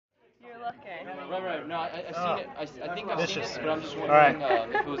looking. Right. No, I've seen it. I think I've seen it, but I'm just wondering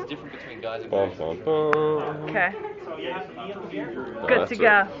if it was different between guys and girls. Okay. Good to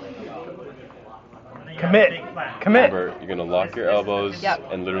go. Commit. Remember, you're going to lock your elbows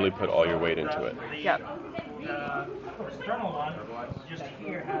and literally put all your weight into it. Yep. The sternal one, just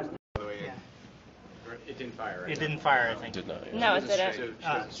here has. It didn't fire, right? It didn't fire, I think. Did not. No, it didn't.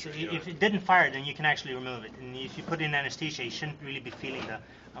 If it didn't fire, then you can actually remove it. And if you put in anesthesia, you shouldn't really be feeling the.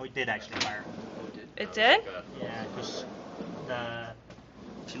 Oh, it did actually fire. It did? Yeah, because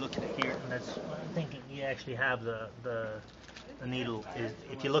if you look at it here, and that's I think you actually have the needle. Is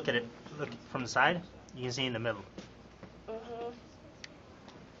if you look at it, look from the side, you can see in the middle.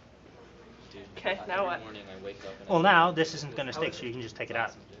 Okay, now what? Well, now this isn't going to stick, so you can just take it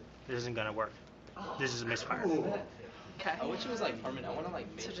out. This isn't going to work. This is a misfire. Okay. I wish it was like permanent. I want to like.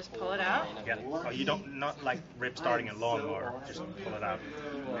 So just pull it out? Yeah. Oh, you don't not like rip starting a lawnmower. Just pull it out.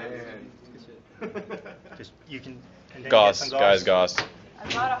 Just you can. And then Gauze, get some guys, gauze. I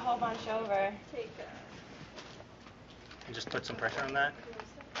brought a whole bunch over. And just put some pressure on that.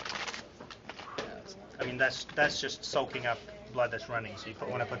 I mean that's just soaking up blood that's running. So you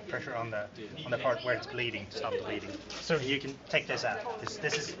want to put pressure on the part where it's bleeding to stop the bleeding. So you can take this out.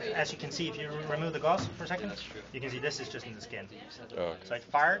 This is, as you can see, if you remove the gauze for a second, you can see this is just in the skin. Oh, okay. So it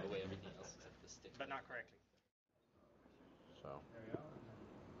fired, but not correctly. So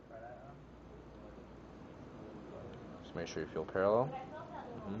just make sure you feel parallel.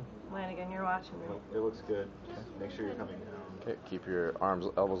 Lanigan, you're watching me. It looks good. Make sure you're coming down. Okay, keep your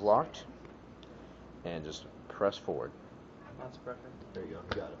elbows locked, and just press forward. That's perfect. There you go.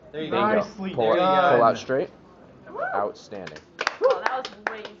 You got it. There you There you go. Pull out straight. Outstanding. Oh, that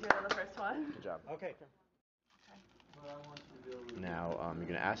was way easier than the first one. Good job. Okay. Now you're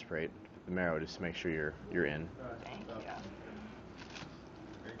gonna aspirate the marrow just to make sure you're in. Thank you.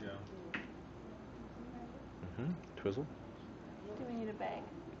 There you go. Twizzle. Do we need a bag?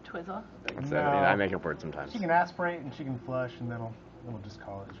 Twizzle? I make up words sometimes. She can aspirate and she can flush, and then we'll just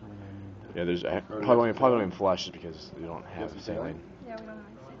call it. It's really gonna need. Yeah, there's probably don't even flush just because you don't have saline. Yeah, we don't have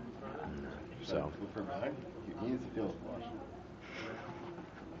saline. So. For bag, he needs to feel his flush.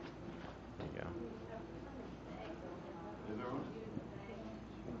 There you go.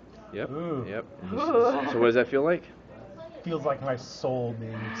 Yep. Ooh. Yep. So what does that feel like? Feels like my soul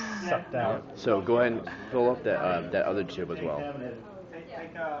being sucked out. So go ahead and fill up that other tube as well.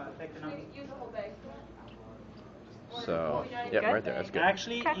 Take the number. So yep, right there. That's good.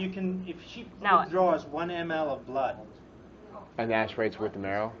 Actually, you can if she Now what? withdraws 1 ml of blood. And the aspirate's with the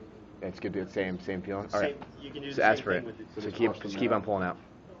marrow. It's good. The same feeling. All right. You can do So the same aspirate. thing with it. So just keep on pulling out.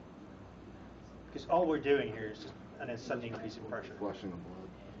 Because all we're doing here is just a sudden increase in pressure. Flushing the blood.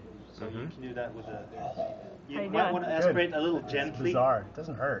 So you can do that with a. How You you might doing? want to aspirate a little It's gently. bizarre. It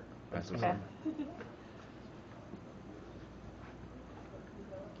doesn't hurt. That's Okay. awesome.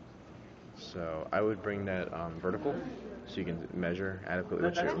 So I would bring that vertical so you can measure adequately.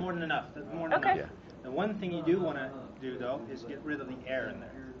 No, that's more than enough. That's more than Okay. enough. The one thing you do want to do though is get rid of the air in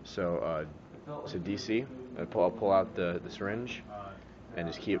there. So DC, pull out the syringe, and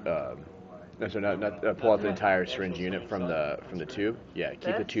just keep. No, so not pull out the entire syringe unit from the tube. Yeah,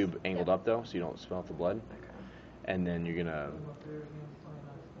 keep the tube angled up though, so you don't smell the blood. And then you're gonna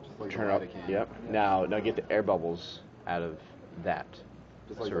turn up. Yep. Now get the air bubbles out of that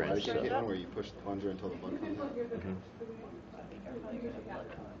Just like syringe. the one where you push the plunger until the blood comes out.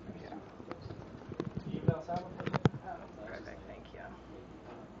 Perfect, thank you.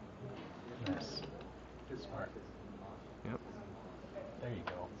 Nice. Good smart. Yep. There you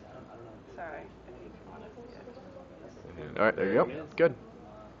go. Sorry. All right, there you go. Good.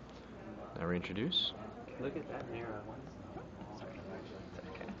 Now reintroduce. Look at that narrow one.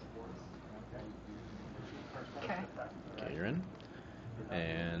 Okay. Okay, you're in.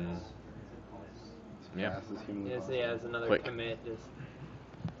 And yeah. Fast as humanly Yes, possible. yeah, it's another Quick. commit. Just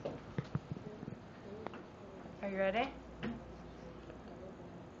Are you ready?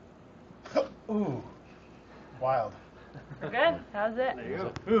 Ooh. Wild. We're good? How's it? There you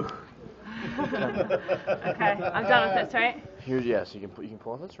go. Ooh. Okay, I'm done with this, right? Here, yes, you can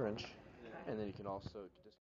pull out the syringe, and then you can also.